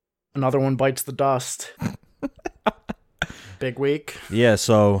Another one bites the dust. Big week. Yeah,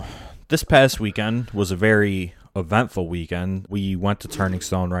 so this past weekend was a very eventful weekend. We went to Turning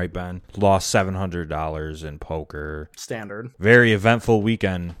Stone, right, Ben? Lost $700 in poker. Standard. Very eventful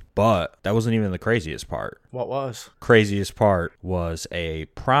weekend, but that wasn't even the craziest part. What was? Craziest part was a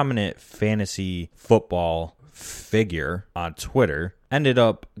prominent fantasy football figure on Twitter ended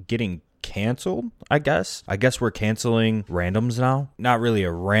up getting canceled, I guess. We're canceling randoms now. Not really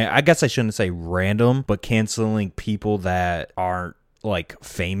I guess I shouldn't say random, but canceling people that aren't like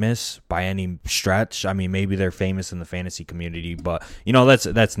famous by any stretch. I mean, maybe they're famous in the fantasy community, but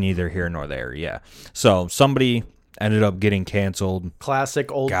that's neither here nor there. Yeah. So somebody ended up getting canceled.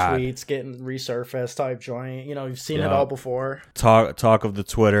 Classic old tweets getting resurfaced type joint. You've seen it all before. Talk of the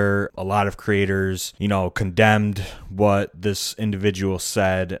Twitter. A lot of creators, condemned what this individual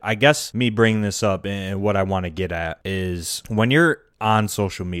said. I guess me bringing this up and what I want to get at is when you're on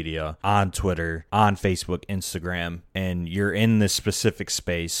social media, on Twitter, on Facebook, Instagram, and you're in this specific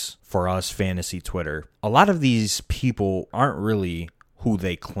space, for us, fantasy Twitter, a lot of these people aren't really who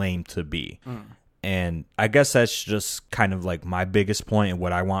they claim to be. And I guess that's just kind of like my biggest point and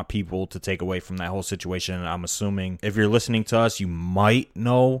what I want people to take away from that whole situation. And I'm assuming if you're listening to us, you might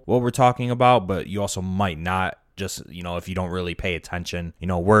know what we're talking about, but you also might not. Just, if you don't really pay attention,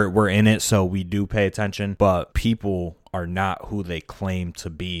 we're in it, so we do pay attention, but people are not who they claim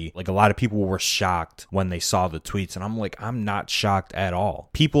to be. Like, a lot of people were shocked when they saw the tweets, and I'm like, I'm not shocked at all.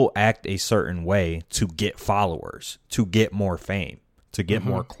 People act a certain way to get followers, to get more fame, to get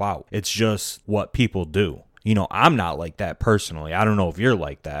more clout. It's just what people do. I'm not like that personally. I don't know if you're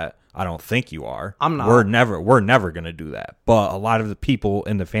like that. I don't think you are. I'm not. We're never going to do that. But a lot of the people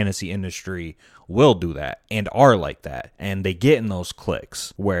in the fantasy industry will do that and are like that. And they get in those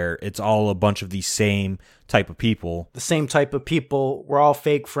cliques where it's all a bunch of these same type of people. The same type of people. We're all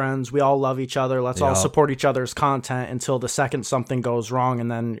fake friends. We all love each other. Let's all support each other's content until the second something goes wrong, and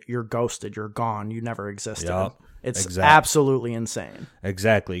then you're ghosted. You're gone. You never existed. It's absolutely insane.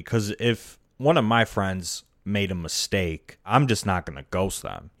 Exactly. Because if one of my friends made a mistake, I'm just not going to ghost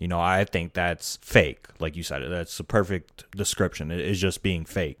them. I think that's fake. Like you said, that's the perfect description. It is just being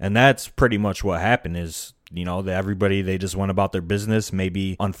fake. And that's pretty much what happened is, everybody, they just went about their business,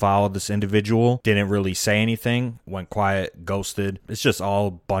 maybe unfollowed this individual, didn't really say anything, went quiet, ghosted. It's just all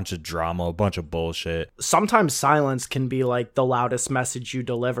a bunch of drama, a bunch of bullshit. Sometimes silence can be like the loudest message you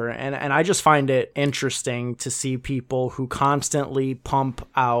deliver. And I just find it interesting to see people who constantly pump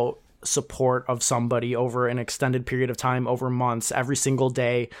out support of somebody over an extended period of time, over months, every single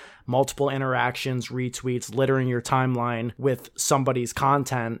day, multiple interactions, retweets, littering your timeline with somebody's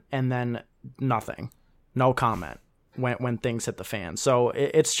content, and then nothing, no comment when things hit the fan. So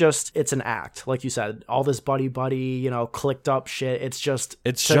it's an act. Like you said, all this buddy, clicked up shit. It's just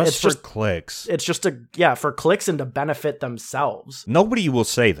for clicks. It's just for clicks and to benefit themselves. Nobody will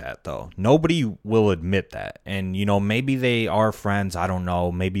say that though. Nobody will admit that. And maybe they are friends. I don't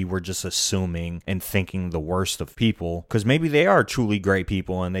know. Maybe we're just assuming and thinking the worst of people, because maybe they are truly great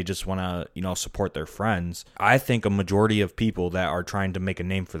people and they just want to, support their friends. I think a majority of people that are trying to make a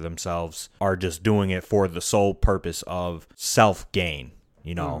name for themselves are just doing it for the sole purpose of self-gain,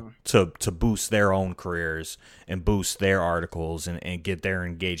 to boost their own careers and boost their articles and get their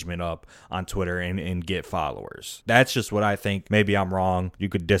engagement up on Twitter and get followers. That's just what I think. Maybe I'm wrong. You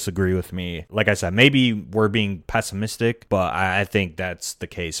could disagree with me. Like I said, maybe we're being pessimistic, but I think that's the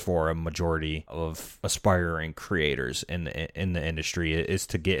case for a majority of aspiring creators in the industry, is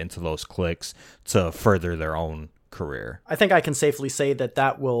to get into those cliques to further their own career. I think I can safely say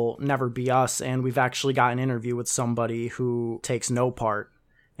that will never be us, and we've actually got an interview with somebody who takes no part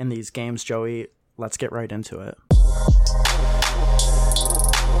in these games. Joey, let's get right into it.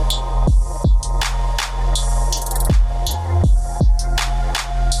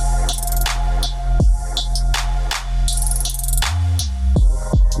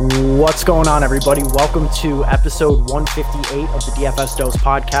 What's going on, everybody? Welcome to episode 158 of the DFS Dose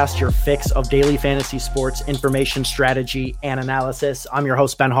podcast, your fix of daily fantasy sports information, strategy, and analysis. I'm your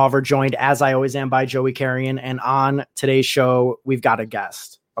host, Ben Hauver, joined as I always am by Joey Carrion. And on today's show, we've got a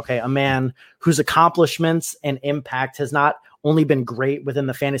guest, a man whose accomplishments and impact has not only been great within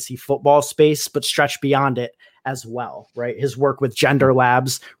the fantasy football space, but stretched beyond it as well, right? His work with Gender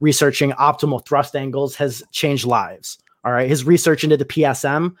Labs, researching optimal thrust angles, has changed lives. All right. His research into the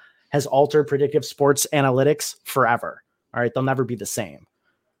PSM has altered predictive sports analytics forever. All right. They'll never be the same.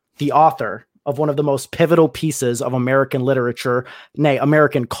 The author of one of the most pivotal pieces of American literature, nay,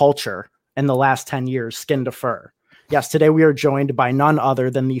 American culture in the last 10 years, Skin to Fur. Yes, today we are joined by none other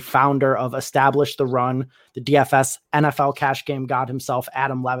than the founder of Establish the Run, the DFS NFL cash game god himself,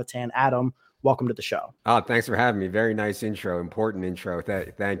 Adam Levitan. Adam, welcome to the show. Oh, thanks for having me. Very nice intro, important intro.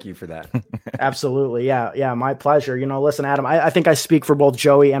 Thank you for that. Absolutely. Yeah, my pleasure. Listen, Adam, I think I speak for both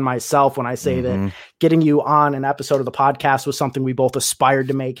Joey and myself when I say that getting you on an episode of the podcast was something we both aspired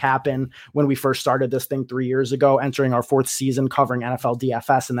to make happen when we first started this thing 3 years ago, entering our 4th season covering NFL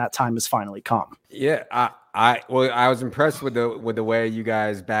DFS, and that time has finally come. Yeah, I was impressed with the way you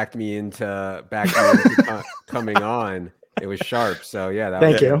guys backed me into coming on. It was sharp. So yeah,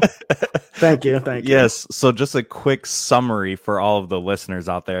 Thank you. Thank you. Yes. So just a quick summary for all of the listeners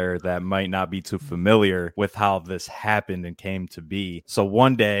out there that might not be too familiar with how this happened and came to be. So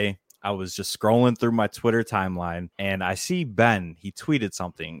one day I was just scrolling through my Twitter timeline and I see Ben, he tweeted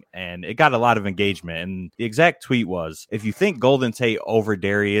something and it got a lot of engagement. And the exact tweet was, if you think Golden Tate over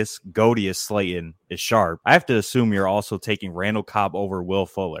Darius, Godius Slayton is sharp, I have to assume you're also taking Randall Cobb over Will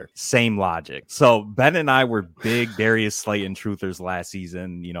Fuller. Same logic. So Ben and I were big Darius Slayton truthers last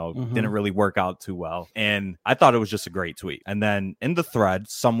season, didn't really work out too well. And I thought it was just a great tweet. And then in the thread,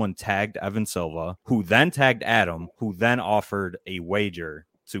 someone tagged Evan Silva, who then tagged Adam, who then offered a wager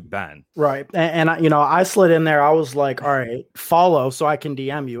to Ben. Right. And I slid in there. I was like, all right, follow so I can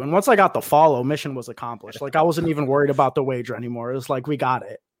DM you. And once I got the follow, mission was accomplished. Like I wasn't even worried about the wager anymore. It was like, we got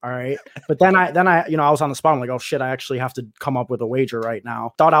it. All right. But then I was on the spot. I'm like, oh shit, I actually have to come up with a wager right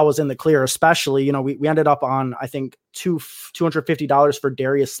now. Thought I was in the clear, especially, we ended up on, I think, $250 for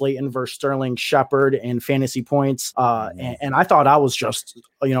Darius Slayton versus Sterling Shepard in fantasy points. And I thought I was just,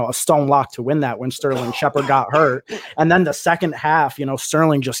 a stone lock to win that when Sterling Shepard got hurt. And then the second half,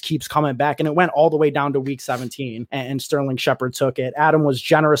 Sterling just keeps coming back and it went all the way down to week 17 and Sterling Shepard took it. Adam was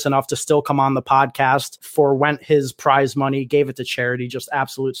generous enough to still come on the podcast, forwent his prize money, gave it to charity, just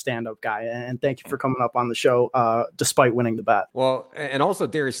absolute stand-up guy. And thank you for coming up on the show, despite winning the bet. Well, and also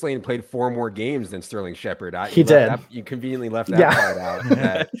Darius Slayton played 4 more games than Sterling Shepard. He did. You conveniently left that part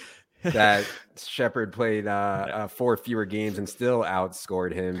out. That Shepard played 4 fewer games and still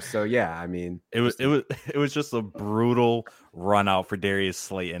outscored him. So yeah, I mean, it was just a brutal run out for Darius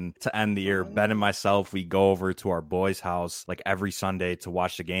Slayton to end the year. Ben and myself, we go over to our boys' house like every Sunday to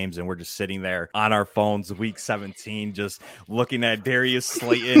watch the games, and we're just sitting there on our phones, week 17, just looking at Darius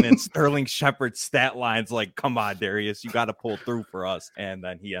Slayton and Sterling Shepard's stat lines. Like, come on, Darius, you got to pull through for us. And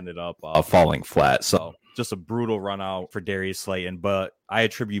then he ended up falling flat. So just a brutal run out for Darius Slayton, but I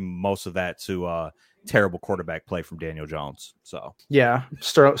attribute most of that to terrible quarterback play from Daniel Jones. So yeah,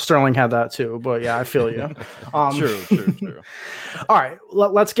 Sterling had that too, but yeah, I feel you. True. All right,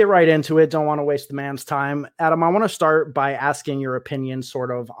 let's get right into it. Don't want to waste the man's time. Adam, I want to start by asking your opinion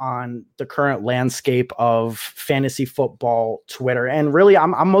sort of on the current landscape of fantasy football Twitter. And really,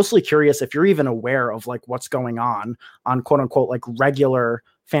 I'm mostly curious if you're even aware of like what's going on quote unquote, like regular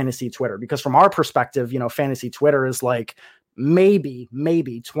fantasy Twitter, because from our perspective, fantasy Twitter is like maybe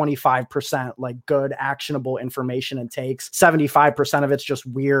 25% like good actionable information and takes. 75% of it's just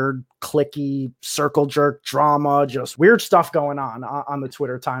weird clicky circle jerk drama, just weird stuff going on the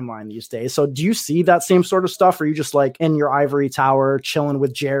Twitter timeline these days. So do you see that same sort of stuff, or are you just like in your ivory tower chilling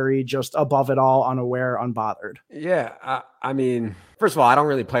with Jerry, just above it all, unaware, unbothered? Yeah, I mean, first of all, I don't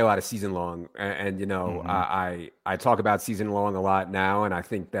really play a lot of season long, and I talk about season long a lot now, and I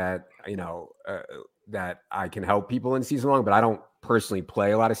think that that I can help people in season long, but I don't personally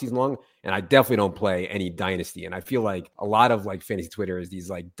play a lot of season long, and I definitely don't play any dynasty. And I feel like a lot of like fantasy Twitter is these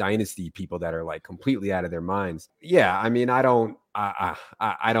like dynasty people that are like completely out of their minds. Yeah, I mean, I don't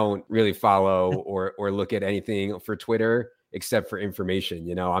really follow or look at anything for Twitter except for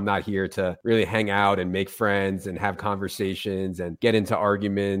information. I'm not here to really hang out and make friends and have conversations and get into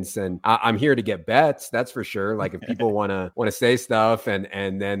arguments. And I'm here to get bets. That's for sure. Like if people want to say stuff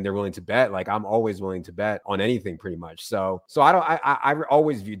and then they're willing to bet, like I'm always willing to bet on anything pretty much. So I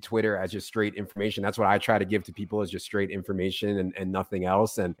always viewed Twitter as just straight information. That's what I try to give to people, is just straight information and nothing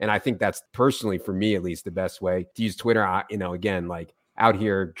else. And I think that's personally, for me at least, the best way to use Twitter. Again, like out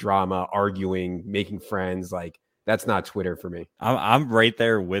here drama, arguing, making friends, like that's not Twitter for me. I'm right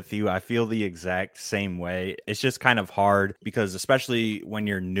there with you. I feel the exact same way. It's just kind of hard because especially when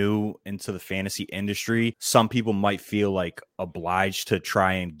you're new into the fantasy industry, some people might feel like obliged to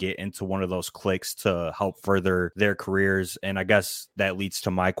try and get into one of those cliques to help further their careers. And I guess that leads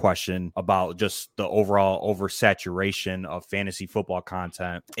to my question about just the overall oversaturation of fantasy football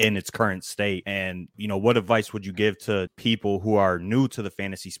content in its current state. And, what advice would you give to people who are new to the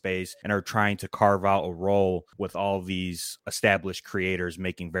fantasy space and are trying to carve out a role with all of these established creators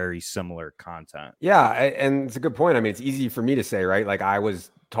making very similar content? Yeah, and it's a good point. I mean, it's easy for me to say, right? Like I was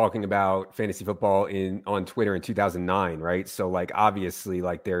talking about fantasy football on Twitter in 2009, right? So like obviously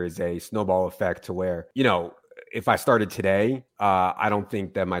like there is a snowball effect to where, if I started today, I don't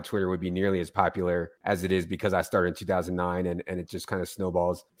think that my Twitter would be nearly as popular as it is because I started in 2009 and it just kind of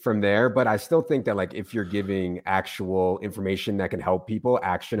snowballs from there. But I still think that like if you're giving actual information that can help people,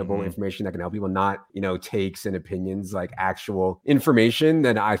 actionable information that can help people, not, takes and opinions, like actual information,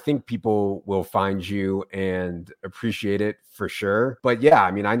 then I think people will find you and appreciate it for sure. But yeah,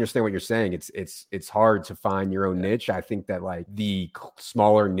 I mean, I understand what you're saying. It's hard to find your own niche. I think that like the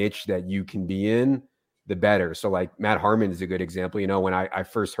smaller niche that you can be in, the better. So like Matt Harmon is a good example. When I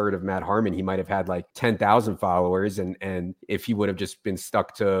first heard of Matt Harmon, he might have had like 10,000 followers. And if he would have just been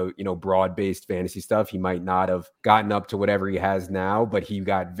stuck to, broad-based fantasy stuff, he might not have gotten up to whatever he has now, but he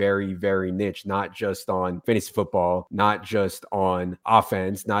got very, very niche, not just on fantasy football, not just on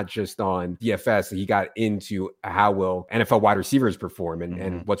offense, not just on DFS. He got into how will NFL wide receivers perform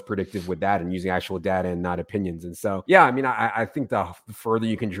and what's predictive with that and using actual data and not opinions. And so, yeah, I mean, I think the further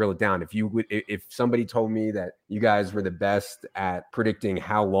you can drill it down, if somebody told me that you guys were the best at predicting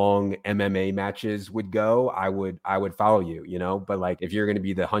how long MMA matches would go, I would follow you, but like if you're going to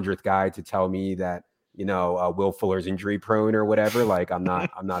be the 100th guy to tell me that Will Fuller's injury prone or whatever, like I'm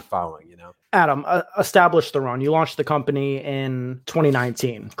not following, Adam, establish the run. You launched the company in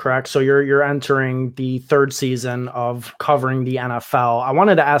 2019, correct? So you're entering the third season of covering the NFL. I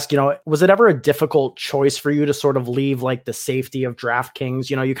wanted to ask, was it ever a difficult choice for you to sort of leave like the safety of DraftKings?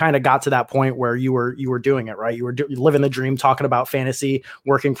 You kind of got to that point where you were doing it, right? You were living the dream, talking about fantasy,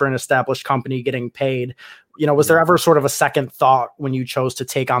 working for an established company, getting paid. Was there ever sort of a second thought when you chose to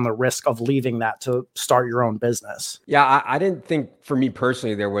take on the risk of leaving that to start your own business? Yeah, I didn't think for me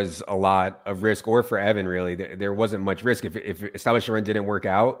personally, there was a lot of risk, or for Evan, really, there wasn't much risk. If Established Run didn't work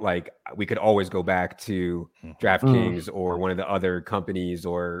out, like we could always go back to DraftKings or one of the other companies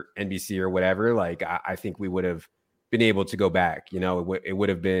or NBC or whatever. Like I think we would have been able to go back. It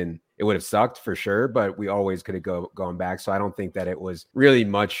would have sucked for sure, but we always could have gone back. So I don't think that it was really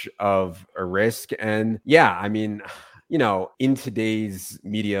much of a risk. And yeah, I mean, in today's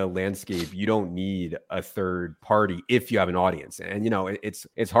media landscape, you don't need a third party if you have an audience. And,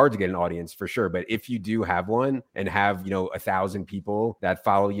 it's hard to get an audience for sure. But if you do have one and have, 1,000 people that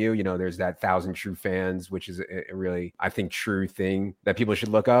follow you, there's that 1,000 true fans, which is a really, I think, true thing that people should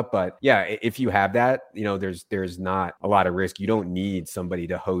look up. But yeah, if you have that, there's not a lot of risk. You don't need somebody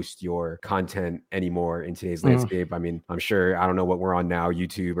to host your content anymore in today's landscape. I mean, I'm sure, I don't know what we're on now,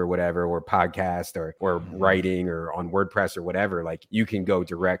 YouTube or whatever, or podcast or writing or on WordPress or whatever, like you can go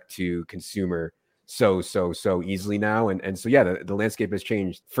direct to consumer so easily now. And so, yeah, the landscape has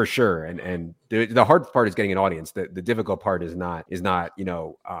changed for sure. And the hard part is getting an audience. The difficult part is not,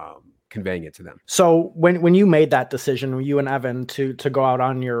 conveying it to them. So when you made that decision, you and Evan, to go out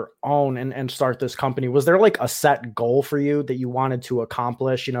on your own and start this company, was there like a set goal for you that you wanted to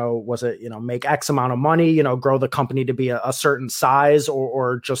accomplish? Was it, make X amount of money, grow the company to be a certain size,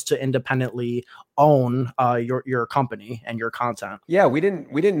 or just to independently own your company and your content? Yeah, we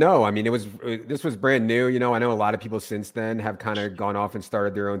didn't know. I mean, this was brand new. I know a lot of people since then have kind of gone off and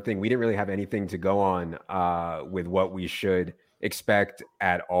started their own thing. We didn't really have anything to go on with what we should expect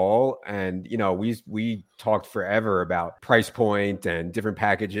at all. And we talked forever about price point and different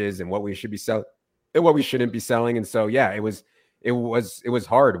packages and what we should be selling and what we shouldn't be selling. And so yeah, it was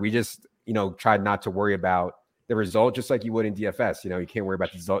hard. We just tried not to worry about the result, just like you would in DFS. You can't worry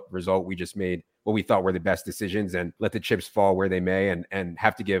about the result. We just made what we thought were the best decisions and let the chips fall where they may. And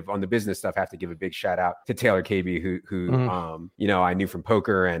have to give, on the business stuff, have to give a big shout out to Taylor KB, who I knew from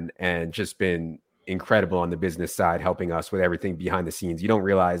poker and just been incredible on the business side, helping us with everything behind the scenes. You don't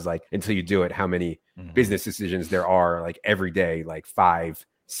realize, like, until you do it, how many business decisions there are, like every day, like 5-6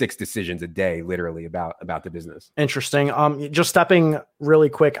 decisions a day, literally about the business. Interesting. Just stepping really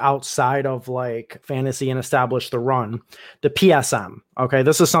quick outside of like fantasy and establish the run, the PSM. Okay.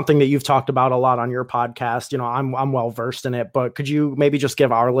 This is something that you've talked about a lot on your podcast. I'm well versed in it, but could you maybe just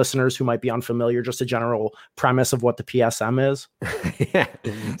give our listeners who might be unfamiliar just a general premise of what the PSM is? Yeah.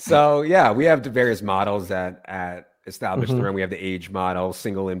 So yeah, we have the various models at established the run. We have the age model,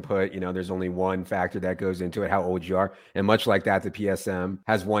 single input. There's only one factor that goes into it, how old you are. And much like that, the PSM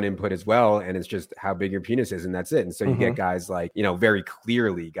has one input as well. And it's just how big your penis is. And that's it. And so you get guys like, very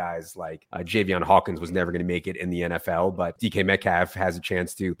clearly guys like Javion Hawkins was never going to make it in the NFL, but DK Metcalf has a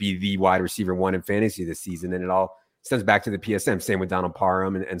chance to be the wide receiver one in fantasy this season. And it all stems back to the PSM, same with Donald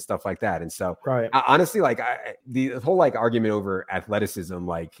Parham and stuff like that. And so honestly, like the whole like argument over athleticism,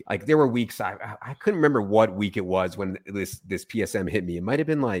 like there were weeks I couldn't remember what week it was when this PSM hit me. It might've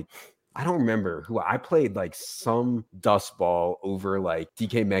been like I don't remember who I played, like some dust ball over like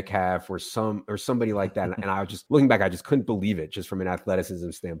DK Metcalf or somebody like that. And I was just looking back, I just couldn't believe it just from an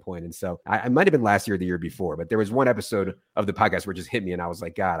athleticism standpoint. And so I might have been last year or the year before, but there was one episode of the podcast where it just hit me and I was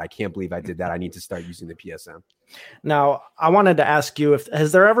like, God, I can't believe I did that. I need to start using the PSM. Now, I wanted to ask you,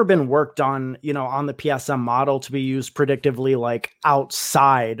 has there ever been work done, on the PSM model to be used predictively, like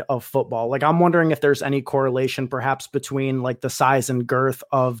outside of football? Like, I'm wondering if there's any correlation perhaps between like the size and girth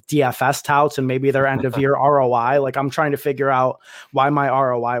of DFS touts and maybe their end of year ROI. Like, I'm trying to figure out why my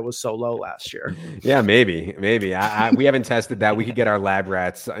ROI was so low last year. Yeah, maybe. We haven't tested that. We could get our lab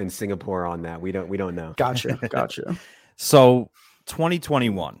rats in Singapore on that. We don't know. Gotcha. So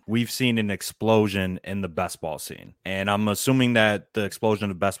 2021, we've seen an explosion in the best ball scene. And I'm assuming that the explosion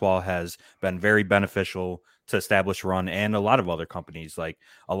of best ball has been very beneficial to Established Run and a lot of other companies. Like,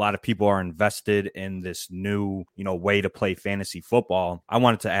 a lot of people are invested in this new, way to play fantasy football. I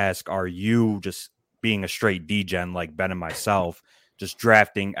wanted to ask, are you just being a straight degen like Ben and myself, just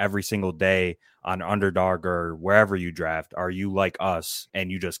drafting every single day on Underdog or wherever you draft? Are you like us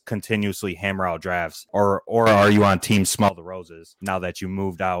and you just continuously hammer out drafts, or are you on Team Smell the Roses now that you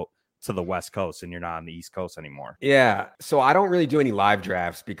moved out to the West Coast and you're not on the East Coast anymore? Yeah. So I don't really do any live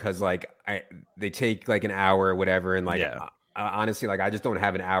drafts because like they take like an hour or whatever. And like, honestly, like I just don't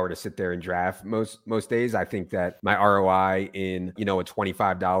have an hour to sit there and draft most days. I think that my ROI in, a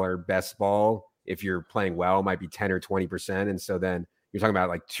 $25 best ball, if you're playing well, might be 10 or 20%. And so then you're talking about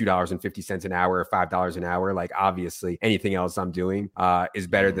like $2.50 an hour or $5 an hour. Like, obviously anything else I'm doing is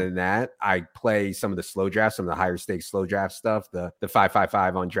better than that. I play some of the slow drafts, some of the higher stakes slow draft stuff, the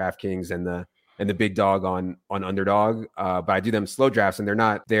 555 on DraftKings and the big dog on Underdog. But I do them slow drafts and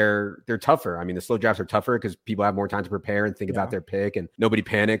they're tougher. I mean, the slow drafts are tougher because people have more time to prepare and think about their pick and nobody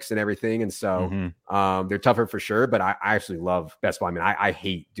panics and everything. And so they're tougher for sure. But I actually love best ball. I mean, I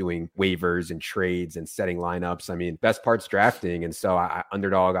hate doing waivers and trades and setting lineups. I mean, best part's drafting. And so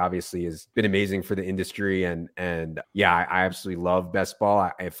Underdog obviously has been amazing for the industry. And yeah, I absolutely love best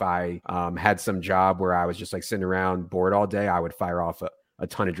ball. If I had some job where I was just like sitting around bored all day, I would fire off a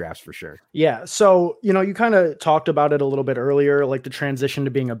ton of drafts for sure. Yeah. So, you kind of talked about it a little bit earlier, like the transition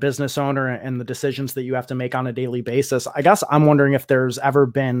to being a business owner and the decisions that you have to make on a daily basis. I guess I'm wondering if there's ever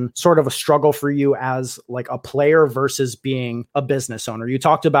been sort of a struggle for you as like a player versus being a business owner. You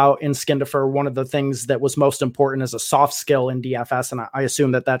talked about in Skindifer, one of the things that was most important is a soft skill in DFS. And I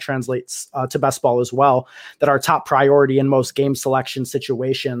assume that translates to best ball as well, that our top priority in most game selection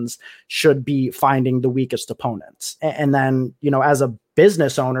situations should be finding the weakest opponents. And then, as a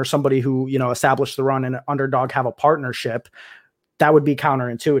business owner, somebody who, established the run and Underdog have a partnership, that would be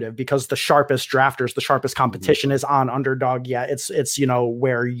counterintuitive because the sharpest drafters, the sharpest competition is on Underdog. Yeah, it's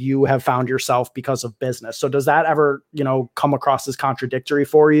where you have found yourself because of business. So does that ever, come across as contradictory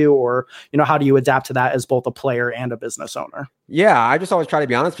for you, or, how do you adapt to that as both a player and a business owner? Yeah, I just always try to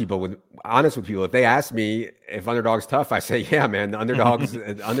be honest with people. If they ask me if Underdog's tough, I say, yeah, man, the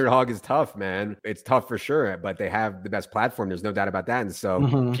Underdog is tough, man. It's tough for sure, but they have the best platform. There's no doubt about that. And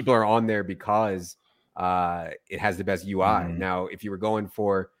so people are on there because it has the best UI. Now, if you were going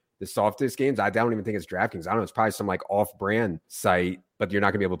for the softest games, I don't even think it's DraftKings. I don't know. It's probably some like off-brand site, but you're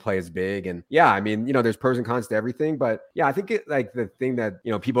not gonna be able to play as big. And yeah, I mean, there's pros and cons to everything, but yeah, I think like the thing that,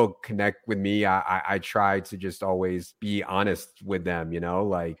 people connect with me, I try to just always be honest with them,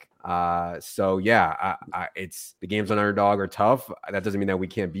 so yeah, it's the games on Underdog are tough. That doesn't mean that we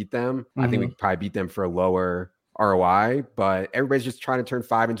can't beat them. I think we could probably beat them for a lower ROI, but everybody's just trying to turn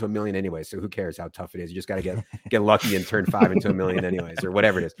 5 into 1 million anyway. So who cares how tough it is? You just got to get lucky and turn 5 into 1 million anyways, or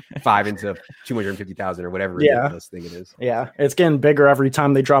whatever it is, 5 into 250,000 or whatever ridiculous thing it is. Yeah. It's getting bigger every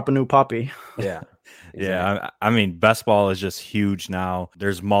time they drop a new puppy. Yeah. Exactly. Yeah, I mean, best ball is just huge now.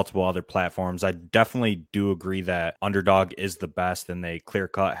 There's multiple other platforms. I definitely do agree that Underdog is the best and they clear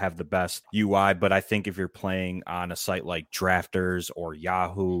cut have the best UI. But I think if you're playing on a site like Drafters or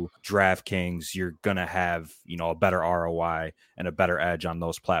Yahoo, DraftKings, you're going to have, a better ROI and a better edge on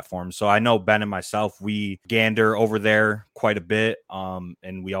those platforms. So I know Ben and myself, we gander over there quite a bit.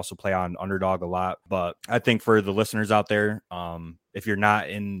 And we also play on Underdog a lot. But I think for the listeners out there, if you're not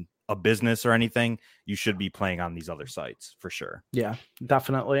in a business or anything, you should be playing on these other sites for sure. Yeah,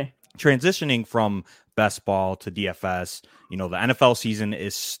 definitely. Transitioning from best ball to DFS, the NFL season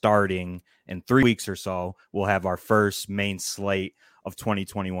is starting in 3 weeks or so. We'll have our first main slate of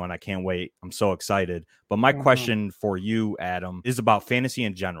 2021. I can't wait. I'm so excited. But my question for you, Adam, is about fantasy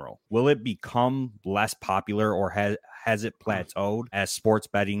in general. Will it become less popular, or has it plateaued as sports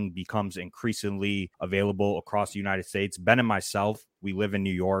betting becomes increasingly available across the United States? Ben and myself, we live in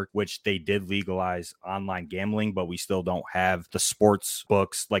New York, which they did legalize online gambling, but we still don't have the sports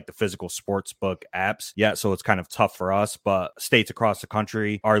books, like the physical sports book apps yet. So it's kind of tough for us, but states across the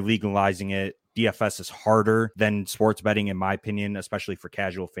country are legalizing it. DFS is harder than sports betting, in my opinion, especially for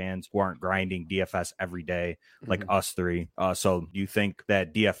casual fans who aren't grinding DFS every day like us three. So do you think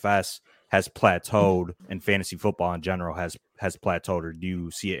that DFS has plateaued and fantasy football in general has plateaued, or do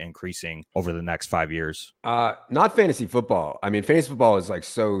you see it increasing over the next 5 years? Not fantasy football. I mean, fantasy football is like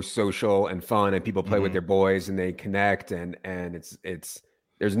so social and fun, and people play with their boys and they connect, and it's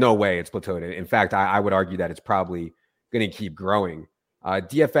there's no way it's plateaued. In fact, I would argue that it's probably going to keep growing.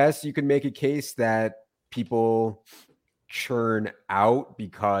 DFS, you can make a case that people churn out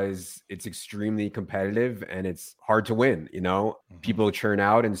because it's extremely competitive and it's hard to win. People churn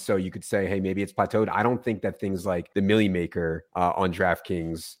out, and so you could say, hey, maybe it's plateaued. I don't think that things like the Millie Maker on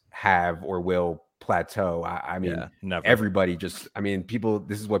DraftKings have or will plateau. I mean, never. Everybody people,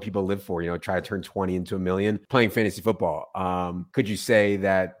 this is what people live for, try to turn 20 into a million playing fantasy football. Could you say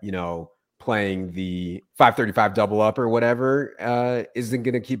that, playing the 535 double up or whatever isn't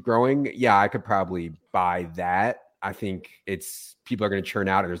going to keep growing? Yeah, I could probably buy that. I think people are going to churn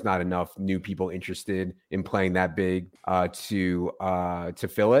out, and there's not enough new people interested in playing that big to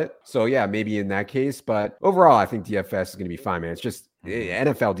fill it. So yeah, maybe in that case, but overall, I think DFS is going to be fine, man. It's just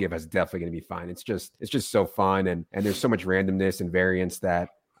NFL DFS is definitely going to be fine. It's just so fun, and there's so much randomness and variance that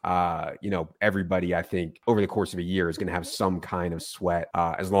everybody, I think, over the course of a year is going to have some kind of sweat,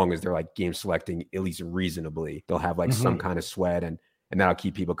 as long as they're like game selecting at least reasonably. They'll have like some kind of sweat, and that'll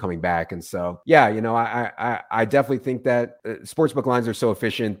keep people coming back. And so, yeah, I definitely think that sportsbook lines are so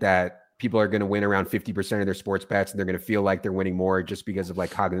efficient that people are going to win around 50% of their sports bets, and they're going to feel like they're winning more just because of like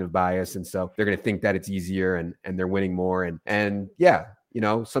cognitive bias. And so they're going to think that it's easier and they're winning more. And yeah,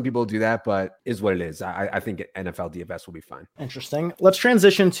 some people do that, but is what it is. I think NFL DFS will be fine. Interesting. Let's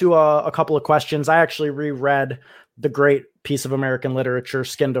transition to a couple of questions. I actually reread the great piece of American literature,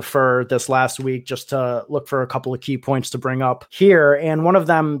 Skin to Fur, this last week, just to look for a couple of key points to bring up here. And one of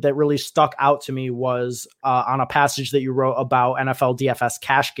them that really stuck out to me was on a passage that you wrote about NFL DFS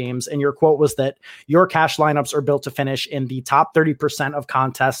cash games. And your quote was that your cash lineups are built to finish in the top 30% of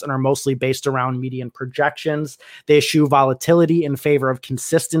contests and are mostly based around median projections. They eschew volatility in favor of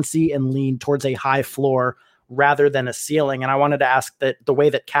consistency and lean towards a high floor rather than a ceiling. And I wanted to ask that the way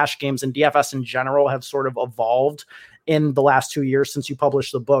that cash games and DFS in general have sort of evolved in the last 2 years since you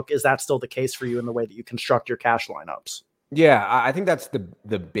published the book, is that still the case for you in the way that you construct your cash lineups? Yeah, I think that's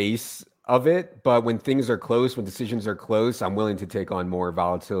the base of it. But when things are close, when decisions are close, I'm willing to take on more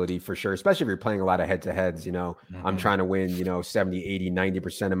volatility for sure, especially if you're playing a lot of head-to-heads. I'm trying to win, 70, 80,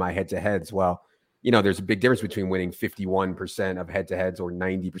 90% of my head-to-heads. Well, there's a big difference between winning 51% of head-to-heads or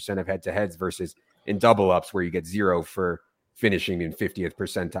 90% of head-to-heads versus in double ups where you get 0 for finishing in 50th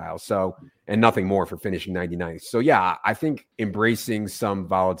percentile. So, and nothing more for finishing 99th. So yeah, I think embracing some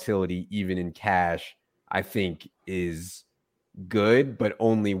volatility, even in cash, I think is good, but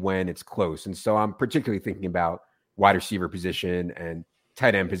only when it's close. And so I'm particularly thinking about wide receiver position and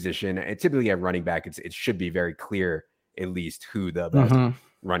tight end position. And typically at running back, it should be very clear at least who the best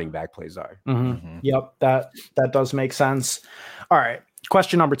running back plays are. Yep, that does make sense. All right.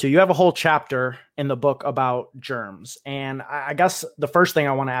 Question number 2. You have a whole chapter in the book about germs. And I guess the first thing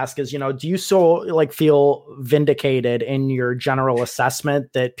I want to ask is, do you feel vindicated in your general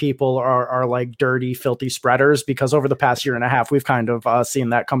assessment that people are like dirty, filthy spreaders? Because over the past year and a half, we've kind of seen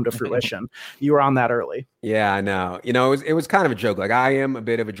that come to fruition. You were on that early. Yeah, I know. It was kind of a joke. Like, I am a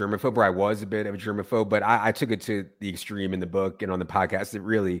bit of a germaphobe, or I was a bit of a germaphobe, but I took it to the extreme in the book and on the podcast. It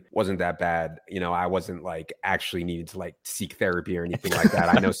really wasn't that bad. I wasn't like actually needed to like seek therapy or anything like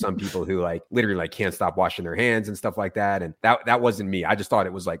that. I know some people who like literally like can't stop washing their hands and stuff like that. And that wasn't me. I just thought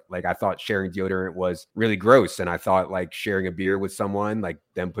it was like I thought sharing deodorant was really gross. And I thought like sharing a beer with someone, like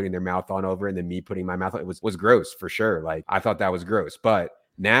them putting their mouth on over and then me putting my mouth on, it was gross for sure. Like, I thought that was gross. But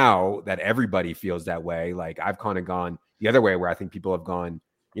now that everybody feels that way, like I've kind of gone the other way, where I think people have gone,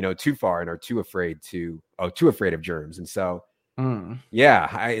 too far and are too afraid of germs. And so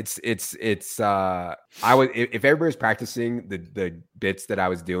yeah, if everybody's practicing the bits that I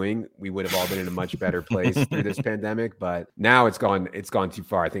was doing, we would have all been in a much better place through this pandemic. But now it's gone too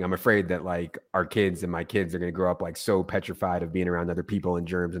far. I think I'm afraid that like our kids and my kids are going to grow up like so petrified of being around other people and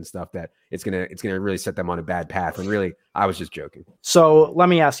germs and stuff that it's going to really set them on a bad path. And really, I was just joking. So let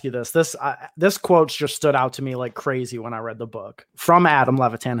me ask you this. This quote just stood out to me like crazy when I read the book. From Adam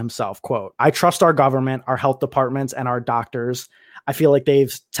Levitan himself, quote, "I trust our government, our health departments, and our doctors. I feel like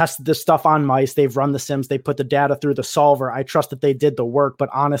they've tested this stuff on mice. They've run the sims. They put the data through the solver. I trust that they did the work, but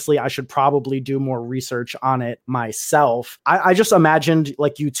honestly, I should probably do more research on it myself." I just imagined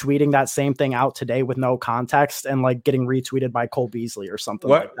like you tweeting that same thing out today with no context and like getting retweeted by Cole Beasley or something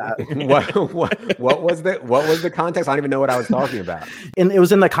like that. What was the context? I don't even know what I was talking about. And it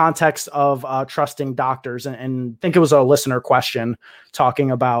was in the context of trusting doctors. And I think it was a listener question talking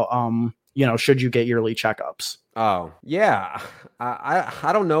about, should you get yearly checkups? Oh, yeah.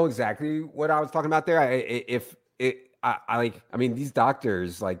 I don't know exactly what I was talking about there. I mean, these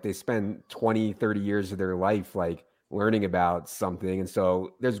doctors, like they spend 20, 30 years of their life, like learning about something. And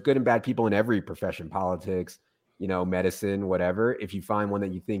so there's good and bad people in every profession, politics, medicine, whatever. If you find one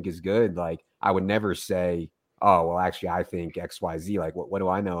that you think is good, like I would never say, oh, well, actually, I think X, Y, Z, like what do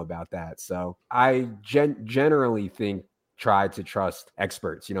I know about that? So I generally try to trust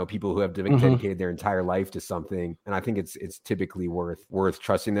experts, people who have dedicated their entire life to something. And I think it's typically worth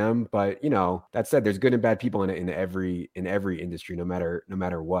trusting them. But, that said, there's good and bad people in every industry, no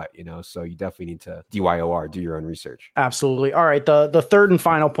matter what, so you definitely need to DYOR, do your own research. Absolutely. All right. The third and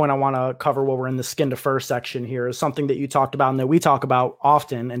final point I want to cover while we're in the skin to fur section here is something that you talked about and that we talk about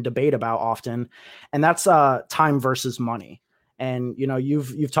often and debate about often. And that's time versus money. And,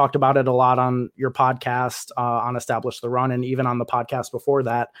 you've talked about it a lot on your podcast, on Establish the Run, and even on the podcast before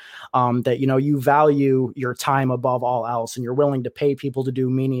that, that, you value your time above all else, and you're willing to pay people to do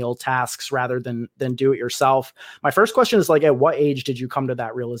menial tasks rather than do it yourself. My first question is like, at what age did you come to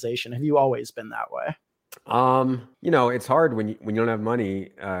that realization? Have you always been that way? It's hard when you don't have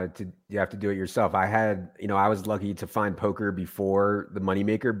money, you have to do it yourself. I was lucky to find poker before the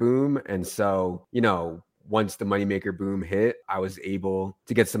moneymaker boom. And so, once the moneymaker boom hit, I was able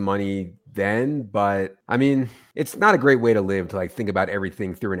to get some money then. But I mean, it's not a great way to live to like think about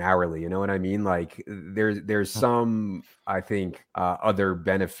everything through an hourly. You know what I mean? Like there's some, I think, other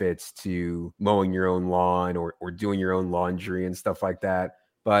benefits to mowing your own lawn or doing your own laundry and stuff like that.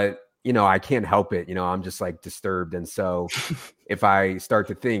 But I can't help it. I'm just like disturbed. And so if I start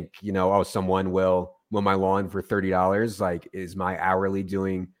to think, someone will mow my lawn for $30, like is my hourly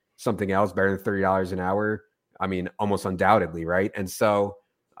doing something else better than $30 an hour? I mean, almost undoubtedly, right? And so,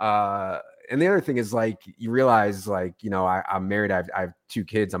 and the other thing is like, you realize like, I'm married, I have 2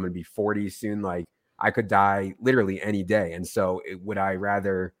 kids, I'm going to be 40 soon. Like I could die literally any day. And so would I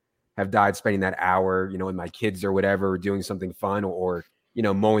rather have died spending that hour, with my kids or whatever, doing something fun or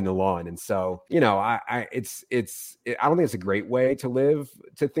mowing the lawn? And so, I don't think it's a great way to live,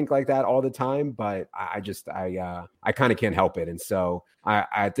 to think like that all the time, but I kind of can't help it. And so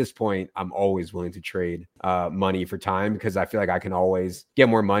at this point, I'm always willing to trade money for time, because I feel like I can always get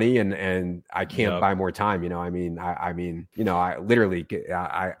more money and I can't buy more time. I literally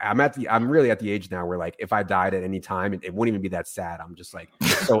I'm really at the age now where like, if I died at any time, it wouldn't even be that sad. I'm just like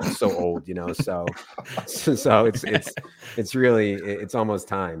so old, so it's really, it's almost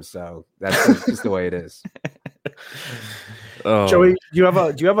time. So that's just the way it is. Oh. Joey, do you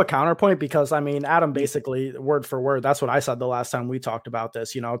have a counterpoint? Because I mean, Adam basically word for word, that's what I said the last time we talked about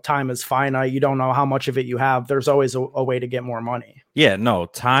this. Time is finite. You don't know how much of it you have. There's always a way to get more money. Yeah, no,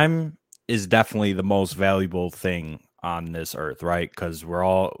 time is definitely the most valuable thing on this earth, right? Because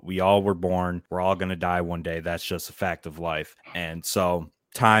we all were born. We're all going to die one day. That's just a fact of life. And so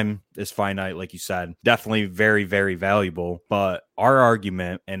time is finite, like you said, definitely very, very valuable. But our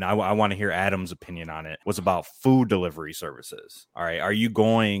argument, and I want to hear Adam's opinion on it, was about food delivery services. All right. Are you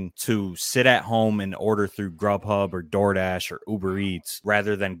going to sit at home and order through Grubhub or DoorDash or Uber Eats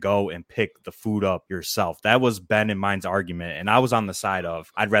rather than go and pick the food up yourself? That was Ben and mine's argument. And I was on the side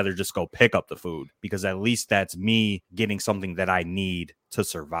of, I'd rather just go pick up the food, because at least that's me getting something that I need to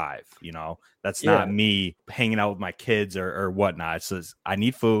survive. That's not me hanging out with my kids or whatnot. It says I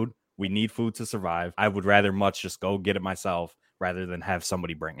need food. We need food to survive. I would rather much just go get it myself rather than have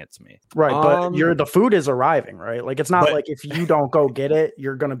somebody bring it to me. Right. But the food is arriving, right? Like, it's not like if you don't go get it,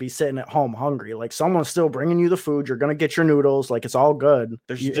 you're going to be sitting at home hungry. Like, someone's still bringing you the food. You're going to get your noodles. Like, it's all good.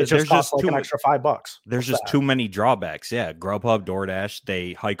 It just costs like an extra $5. There's just too many drawbacks. Yeah. Grubhub, DoorDash,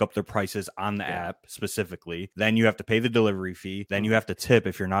 they hike up their prices on the app specifically. Then you have to pay the delivery fee. Then you have to tip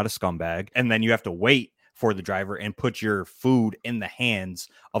if you're not a scumbag. And then you have to wait for the driver and put your food in the hands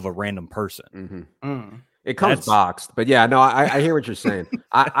of a random person. Mm-hmm. It comes boxed, but yeah, no, I hear what you're saying.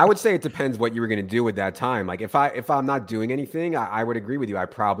 I would say it depends what you were going to do with that time. Like if I'm not doing anything, I would agree with you. I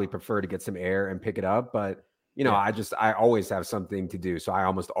probably prefer to get some air and pick it up, but I always have something to do. So I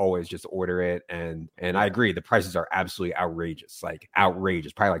almost always just order it. And I agree. The prices are absolutely outrageous,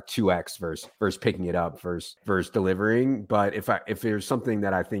 probably like 2x versus picking it up versus delivering. But if there's something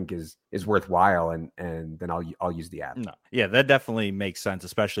that I think is worthwhile and then I'll use the app. No. Yeah, that definitely makes sense,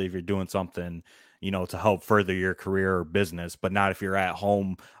 especially if you're doing something, to help further your career or business, but not if you're at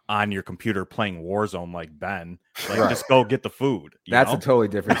home on your computer playing Warzone like Ben. Just go get the food. That's a totally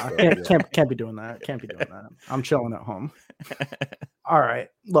different story. Can't be doing that. Can't be doing that. I'm chilling at home. All right.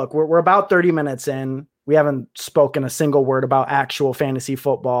 Look, we're about 30 minutes in. We haven't spoken a single word about actual fantasy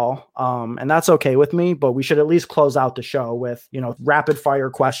football. And that's okay with me, but we should at least close out the show with, rapid fire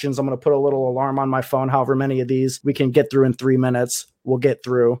questions. I'm going to put a little alarm on my phone. However many of these we can get through in 3 minutes, we'll get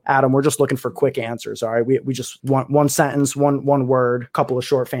through. Adam, we're just looking for quick answers. All right. We just want one sentence, one word, couple of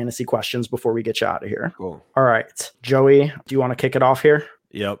short fantasy questions before we get you out of here. Cool. All right. Joey, do you want to kick it off here?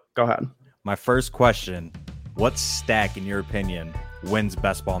 Yep. Go ahead. My first question, what stack, in your opinion, wins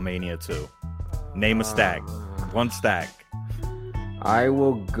Best Ball Mania 2? Name a stack. One stack. I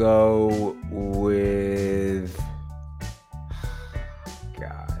will go with...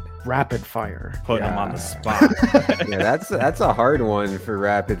 God. Rapid fire. Putting them on the spot. Yeah, that's a hard one for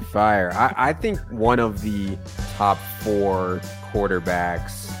rapid fire. I think one of the top 4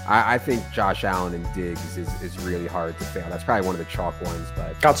 quarterbacks, I think Josh Allen and Diggs is really hard to fail. That's probably one of the chalk ones,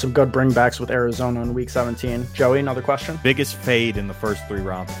 but got some good bringbacks with Arizona in week 17. Joey, another question? Biggest fade in the first 3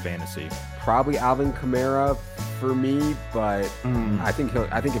 rounds of fantasy. Probably Alvin Kamara for me, but I think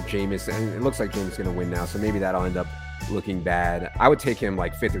if Jameis, and it looks like Jameis is going to win now, so maybe that'll end up looking bad. I would take him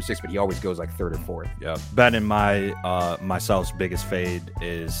like 5th or 6th, but he always goes like 3rd or 4th. Yeah. Ben and myself's biggest fade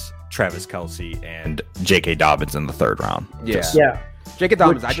is Travis Kelce and J.K. Dobbins in the 3rd round. Yeah. J.K.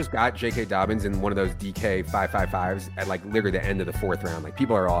 Dobbins, I just got J.K. Dobbins in one of those DK 555s at like literally the end of the 4th round. Like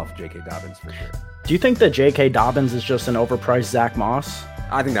people are off J.K. Dobbins for sure. Do you think that J.K. Dobbins is just an overpriced Zach Moss?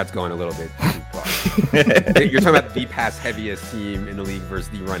 I think that's going a little bit too far. You're talking about the pass heaviest team in the league versus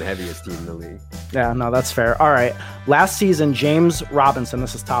the run heaviest team in the league. Yeah, no, that's fair. All right. Last season, James Robinson,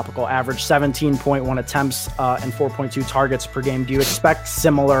 this is topical, averaged 17.1 attempts and 4.2 targets per game. Do you expect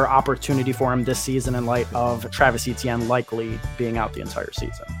similar opportunity for him this season in light of Travis Etienne likely being out the entire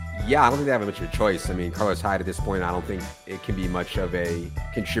season? Yeah, I don't think they have much of a choice. I mean, Carlos Hyde at this point, I don't think it can be much of a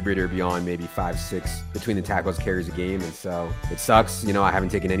contributor beyond maybe 5-6 between the tackles carries a game. And so it sucks. I haven't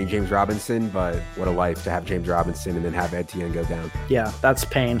taken any James Robinson, but what a life to have James Robinson and then have Etienne go down. Yeah, that's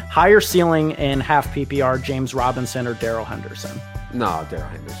pain. Higher ceiling in half PPR, James Robinson or Darrell Henderson? No, Darrell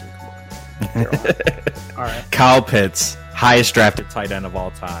Henderson. Come on. All right. Kyle Pitts, highest drafted tight end of all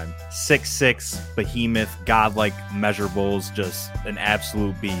time. 6'6", behemoth, godlike measurables, just an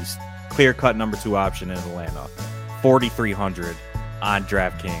absolute beast. Clear-cut number 2 option in Atlanta. 4,300 on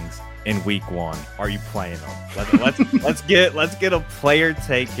DraftKings in week 1. Are you playing them? Let's get a player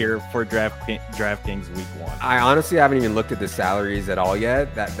take here for DraftKings week 1. I honestly haven't even looked at the salaries at all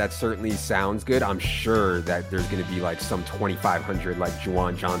yet. That certainly sounds good. I'm sure that there's going to be like some 2,500 like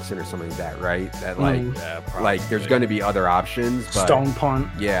Juwan Johnson or something like that, right? That like there's going to be other options. But Stone punt.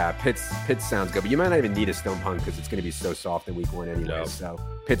 Yeah, Pitts sounds good, but you might not even need a stone punt because it's going to be so soft in week 1 anyway. Yep. So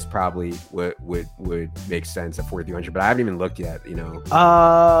Pitts probably would make sense at 4,300, but I haven't even looked yet.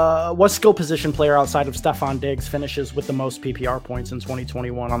 What skill position player outside of Stephon Diggs finishes with the most PPR points in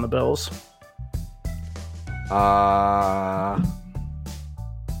 2021 on the Bills? I'll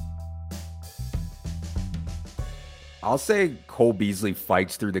say Cole Beasley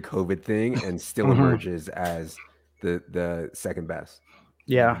fights through the COVID thing and still emerges as the second best.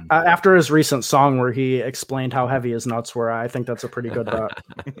 Yeah, after his recent song where he explained how heavy his nuts were, I think that's a pretty good bet.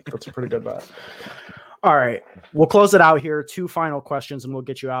 That's a pretty good bet. All right, we'll close it out here. 2 final questions, and we'll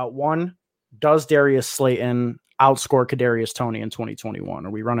get you out. 1, does Darius Slayton outscore Kadarius Toney in 2021? Are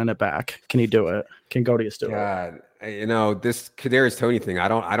we running it back? Can he do it? Can Godius do it? God, this Kadarius Toney thing, I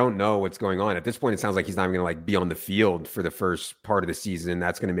don't know what's going on. At this point, it sounds like he's not even going to be on the field for the first part of the season.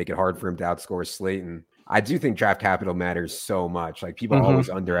 That's going to make it hard for him to outscore Slayton. I do think draft capital matters so much. Like people always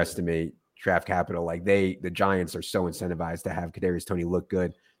underestimate draft capital. Like the Giants are so incentivized to have Kadarius Toney look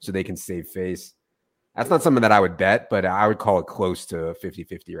good so they can save face. That's not something that I would bet, but I would call it close to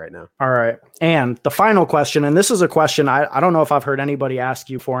 50-50 right now. All right. And the final question, and this is a question I don't know if I've heard anybody ask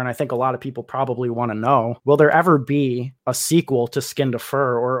you for, and I think a lot of people probably want to know, will there ever be a sequel to Skin to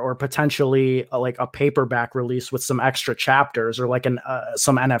Fur or potentially like a paperback release with some extra chapters or like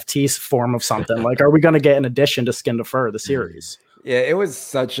some NFT form of something? Like, are we going to get an addition to Skin to Fur, the series? Yeah, it was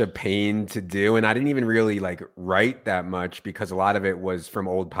such a pain to do. And I didn't even really like write that much because a lot of it was from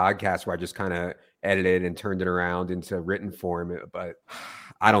old podcasts where I just kind of edited and turned it around into written form. But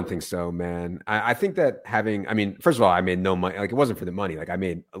I don't think so, man. I think that I mean, first of all, I made no money. Like it wasn't for the money. Like I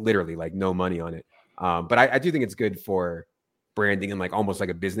made literally like no money on it. But I do think it's good for branding and like almost like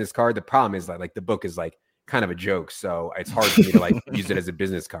a business card. The problem is that like the book is like kind of a joke. So it's hard for me to like use it as a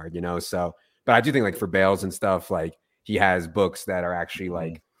business card, So, but I do think like for Bales and stuff, like, he has books that are actually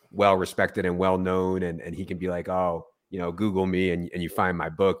like well respected and well known, and he can be like, oh, Google me and you find my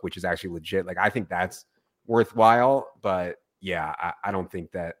book, which is actually legit. Like I think that's worthwhile, but yeah, I don't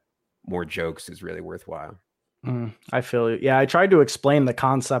think that more jokes is really worthwhile. I feel you. Yeah, I tried to explain the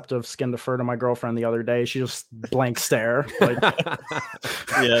concept of skin to fur to my girlfriend the other day. She just blank stare. Like,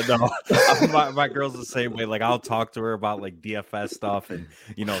 yeah, no, my girl's the same way. Like I'll talk to her about like DFS stuff and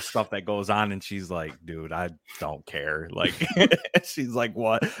stuff that goes on, and she's like, "Dude, I don't care." Like she's like,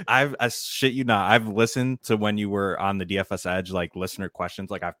 "What?" I shit you not. I've listened to when you were on the DFS Edge, like listener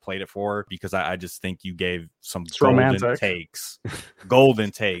questions. Like I've played it for her because I just think you gave some golden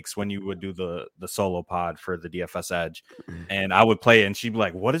takes when you would do the solo pod for the DFS Edge, and I would play it and she'd be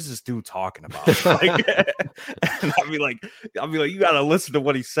like, what is this dude talking about? Like, and I'd be like, you gotta listen to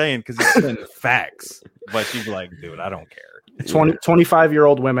what he's saying because he's saying facts. But she'd be like, dude, I don't care.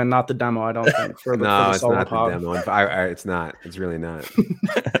 25-year-old women, not the demo, I don't think. For the it's not pod. The demo. It's not. It's really not.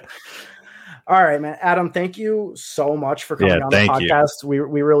 All right, man. Adam, thank you so much for coming on the podcast. We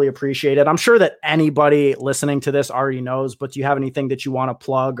really appreciate it. I'm sure that anybody listening to this already knows, but do you have anything that you want to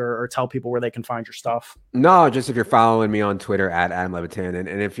plug or tell people where they can find your stuff? No, just if you're following me on Twitter at Adam Levitan, and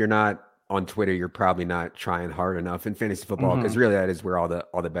if you're not on Twitter, you're probably not trying hard enough in fantasy football because really that is where all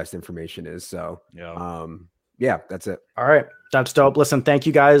the best information is. So yeah, that's it. All right. That's dope. Listen, thank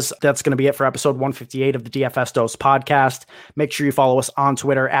you guys. That's going to be it for episode 158 of the DFS Dose podcast. Make sure you follow us on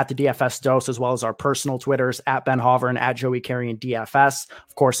Twitter at the DFS Dose, as well as our personal Twitters at Ben Hover and at Joey Carrion DFS.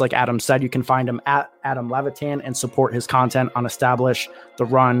 Of course, like Adam said, you can find him at Adam Levitan and support his content on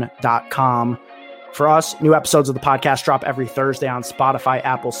establishtherun.com. For us, new episodes of the podcast drop every Thursday on Spotify,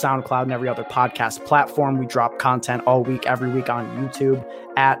 Apple, SoundCloud, and every other podcast platform. We drop content all week, every week on YouTube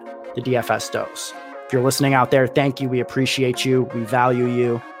at the DFS Dose. If you're listening out there, thank you. We appreciate you. We value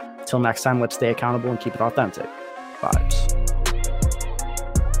you. Till next time, let's stay accountable and keep it authentic. Vibes.